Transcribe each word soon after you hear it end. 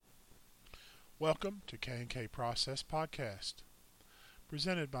Welcome to K&K Process Podcast,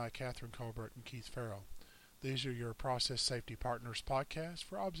 presented by Catherine Colbert and Keith Farrell. These are your Process Safety Partners podcasts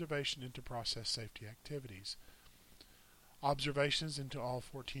for observation into process safety activities. Observations into all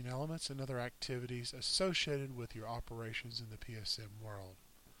 14 elements and other activities associated with your operations in the PSM world.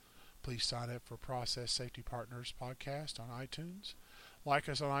 Please sign up for Process Safety Partners podcast on iTunes. Like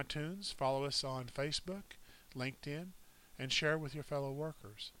us on iTunes, follow us on Facebook, LinkedIn, and share with your fellow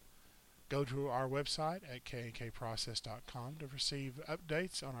workers. Go to our website at knkprocess.com to receive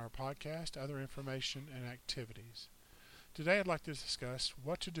updates on our podcast, other information, and activities. Today I'd like to discuss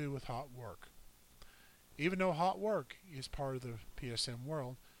what to do with hot work. Even though hot work is part of the PSM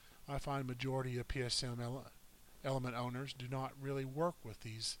world, I find majority of PSM element owners do not really work with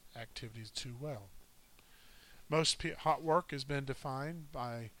these activities too well. Most hot work has been defined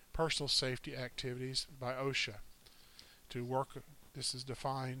by personal safety activities by OSHA. This is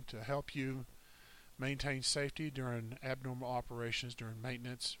defined to help you maintain safety during abnormal operations during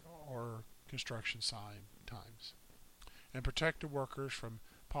maintenance or construction times, and protect the workers from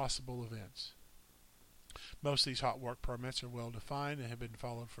possible events. Most of these hot work permits are well defined and have been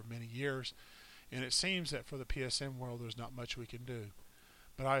followed for many years, and it seems that for the PSM world there's not much we can do.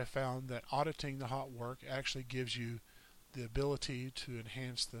 But I have found that auditing the hot work actually gives you the ability to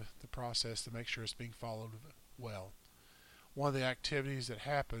enhance the process to make sure it's being followed well. One of the activities that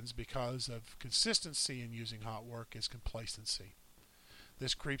happens because of consistency in using hot work is complacency.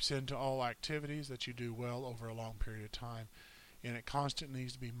 This creeps into all activities that you do well over a long period of time, and it constantly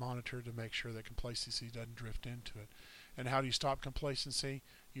needs to be monitored to make sure that complacency doesn't drift into it. And how do you stop complacency?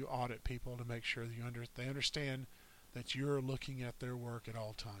 You audit people to make sure that they understand that you're looking at their work at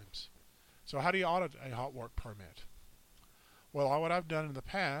all times. So how do you audit a hot work permit? Well, what I've done in the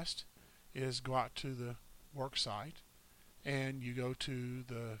past is go out to the work site, and you go to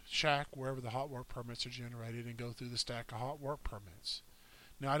the shack wherever the hot work permits are generated and go through the stack of hot work permits.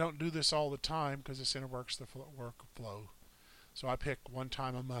 Now, I don't do this all the time because this interworks the workflow. So I pick one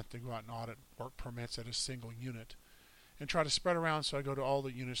time a month to go out and audit work permits at a single unit and try to spread around so I go to all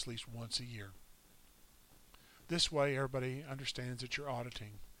the units at least once a year. This way everybody understands that you're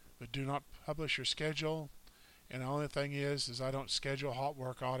auditing. But do not publish your schedule. And the only thing is I don't schedule hot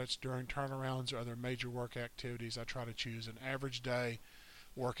work audits during turnarounds or other major work activities. I try to choose an average day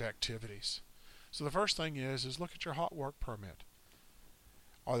work activities. So the first thing is look at your hot work permit.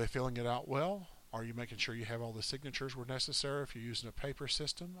 Are they filling it out well? Are you making sure you have all the signatures where necessary if you're using a paper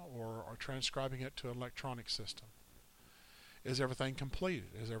system or transcribing it to an electronic system? Is everything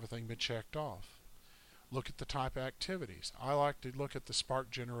completed? Has everything been checked off? Look at the type of activities. I like to look at the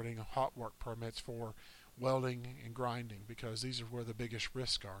spark generating hot work permits for welding and grinding because these are where the biggest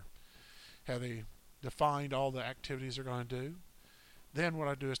risks are. Have they defined all the activities they're going to do? Then what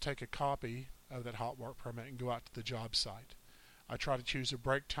I do is take a copy of that hot work permit and go out to the job site. I try to choose a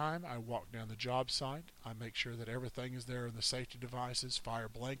break time. I walk down the job site. I make sure that everything is there in the safety devices, fire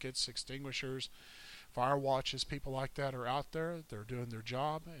blankets, extinguishers, fire watches, people like that are out there. They're doing their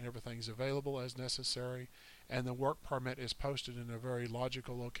job and everything's available as necessary, and the work permit is posted in a very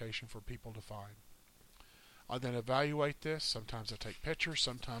logical location for people to find. I then evaluate this. Sometimes I take pictures,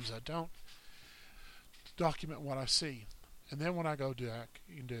 sometimes I don't. Document what I see. And then what I go do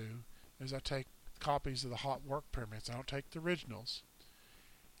is I take copies of the hot work permits. I don't take the originals.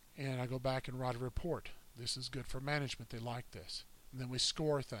 And I go back and write a report. This is good for management. They like this. And then we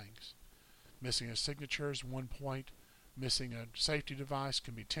score things. Missing a signature is 1 point. Missing a safety device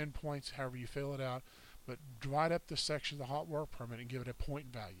can be 10 points, however you fill it out. But divide up the section of the hot work permit and give it a point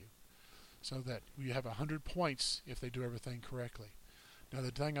value, so that you have 100 points if they do everything correctly. Now,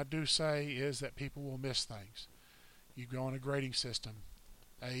 the thing I do say is that people will miss things. You go on a grading system,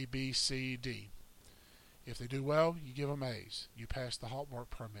 A, B, C, D. If they do well, you give them A's. You pass the hot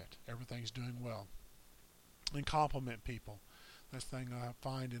work permit. Everything's doing well. And compliment people. That's the thing I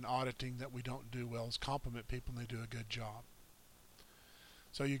find in auditing that we don't do well is compliment people and they do a good job.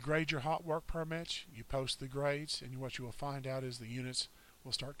 So you grade your hot work permits, you post the grades, and what you will find out is the units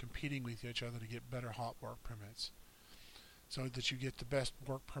will start competing with each other to get better hot work permits so that you get the best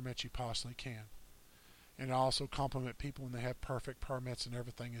work permits you possibly can. And also compliment people when they have perfect permits and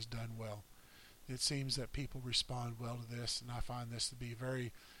everything is done well. It seems that people respond well to this, and I find this to be a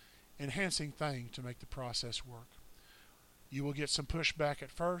very enhancing thing to make the process work. You will get some pushback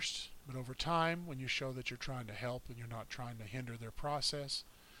at first, but over time, when you show that you're trying to help and you're not trying to hinder their process,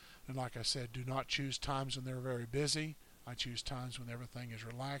 and like I said, do not choose times when they're very busy. I choose times when everything is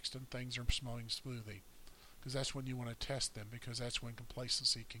relaxed and things are flowing smoothly, because that's when you want to test them, because that's when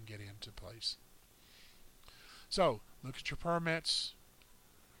complacency can get into place. So, look at your permits,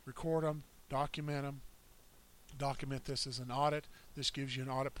 record them, Document them. Document this as an audit. This gives you an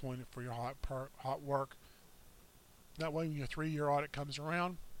audit point for your hot work. That way when your 3-year audit comes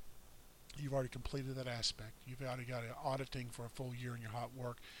around, you've already completed that aspect. You've already got auditing for a full year in your hot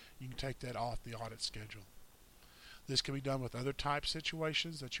work. You can take that off the audit schedule. This can be done with other type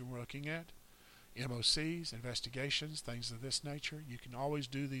situations that you're looking at. MOCs, investigations, things of this nature. You can always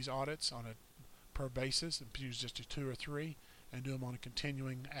do these audits on a per basis and use just a 2 or 3 and do them on a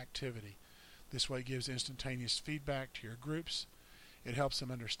continuing activity. This way it gives instantaneous feedback to your groups. It helps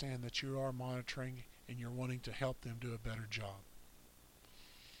them understand that you are monitoring and you're wanting to help them do a better job.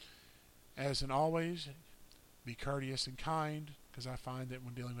 As in always, be courteous and kind, because I find that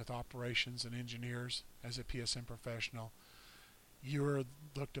when dealing with operations and engineers as a PSM professional, you're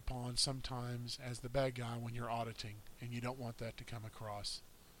looked upon sometimes as the bad guy when you're auditing, and you don't want that to come across.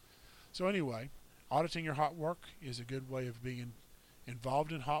 So anyway, auditing your hot work is a good way of being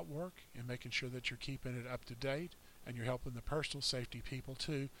involved in hot work and making sure that you're keeping it up to date, and you're helping the personal safety people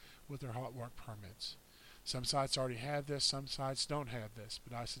too with their hot work permits. Some sites already have this, some sites don't have this,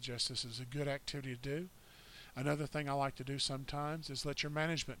 but I suggest this is a good activity to do. Another thing I like to do sometimes is let your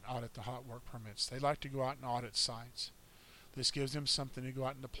management audit the hot work permits. They like to go out and audit sites. This gives them something to go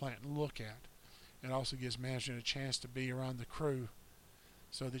out in the plant and look at. It also gives management a chance to be around the crew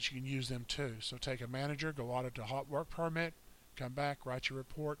so that you can use them too. So take a manager, go audit a hot work permit, come back, write your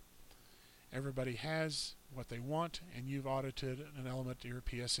report. Everybody has what they want, and you've audited an element of your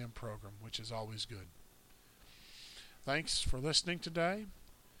PSM program, which is always good. Thanks for listening today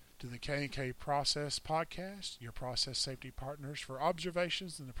to the K&K Process Podcast, your process safety partners for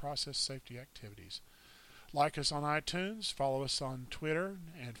observations in the process safety activities. Like us on iTunes, follow us on Twitter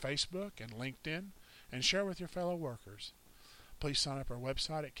and Facebook and LinkedIn, and share with your fellow workers. Please sign up our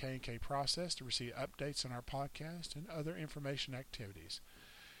website at K&K Process to receive updates on our podcast and other information activities.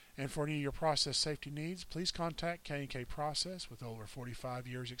 And for any of your process safety needs, please contact K&K Process with over 45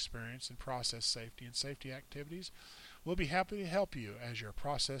 years experience in process safety and safety activities. We'll be happy to help you as your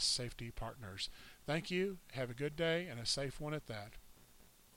process safety partners. Thank you. Have a good day and a safe one at that.